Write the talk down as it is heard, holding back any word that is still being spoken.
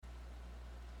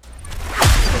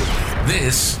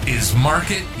This is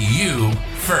Market You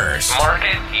First.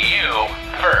 Market You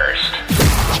First.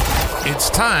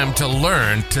 It's time to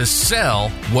learn to sell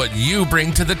what you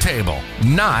bring to the table,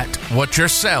 not what you're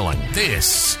selling.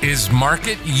 This is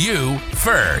Market You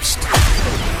First.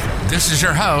 This is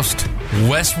your host,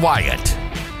 Wes Wyatt.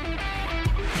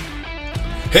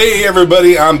 Hey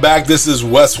everybody, I'm back. This is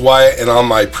Wes Wyatt, and on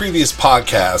my previous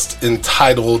podcast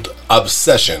entitled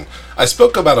Obsession, I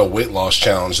spoke about a weight loss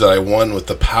challenge that I won with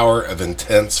the power of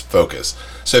intense focus.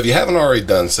 So if you haven't already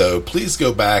done so, please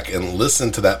go back and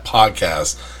listen to that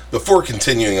podcast before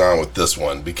continuing on with this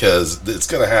one, because it's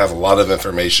going to have a lot of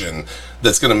information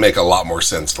that's going to make a lot more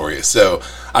sense for you. So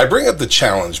I bring up the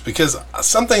challenge because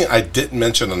something I didn't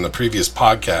mention on the previous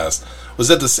podcast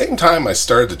was at the same time I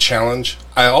started the challenge,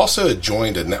 I also had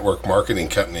joined a network marketing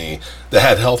company that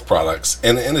had health products.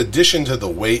 And in addition to the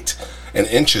weight and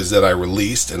inches that I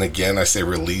released, and again, I say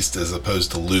released as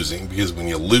opposed to losing, because when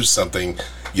you lose something,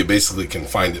 you basically can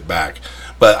find it back.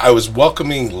 But I was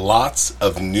welcoming lots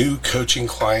of new coaching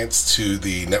clients to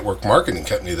the network marketing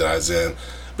company that I was in.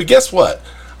 But guess what?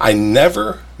 I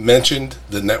never mentioned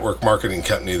the network marketing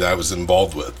company that I was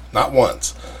involved with. Not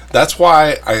once. That's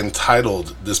why I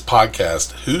entitled this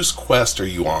podcast, Whose Quest Are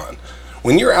You On?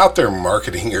 When you're out there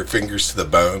marketing your fingers to the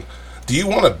bone, do you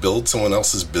want to build someone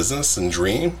else's business and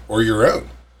dream, or your own?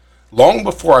 Long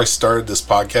before I started this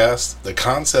podcast, the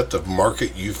concept of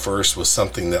Market You First was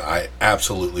something that I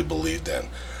absolutely believed in.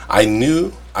 I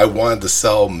knew I wanted to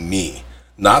sell me,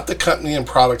 not the company and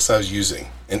products I was using.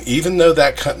 And even though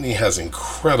that company has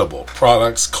incredible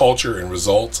products, culture, and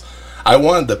results, I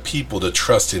wanted the people to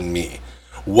trust in me.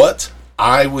 What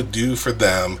I would do for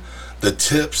them, the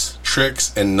tips,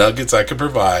 tricks, and nuggets I could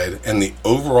provide, and the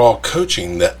overall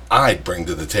coaching that I'd bring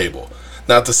to the table.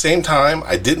 Now, at the same time,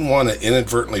 I didn't want to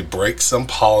inadvertently break some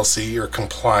policy or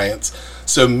compliance,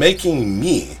 so making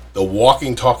me the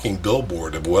walking, talking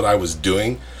billboard of what I was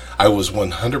doing, I was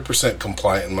 100%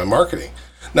 compliant in my marketing.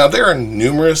 Now, there are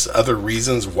numerous other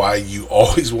reasons why you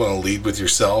always want to lead with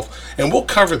yourself, and we'll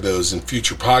cover those in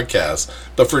future podcasts,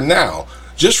 but for now,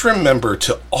 just remember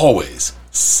to always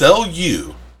sell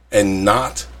you and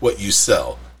not what you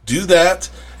sell. Do that,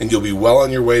 and you'll be well on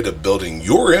your way to building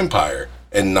your empire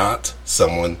and not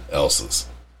someone else's.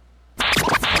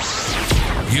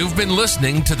 You've been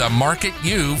listening to the Market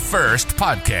You First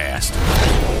podcast.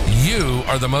 You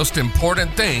are the most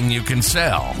important thing you can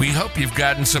sell. We hope you've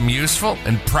gotten some useful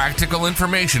and practical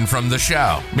information from the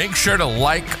show. Make sure to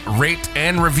like, rate,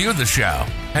 and review the show.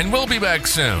 And we'll be back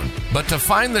soon. But to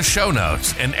find the show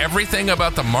notes and everything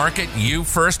about the Market You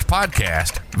First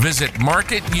podcast, visit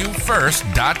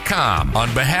marketyoufirst.com.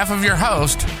 On behalf of your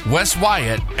host, Wes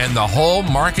Wyatt, and the whole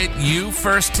Market You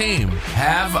First team,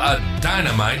 have a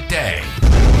dynamite day.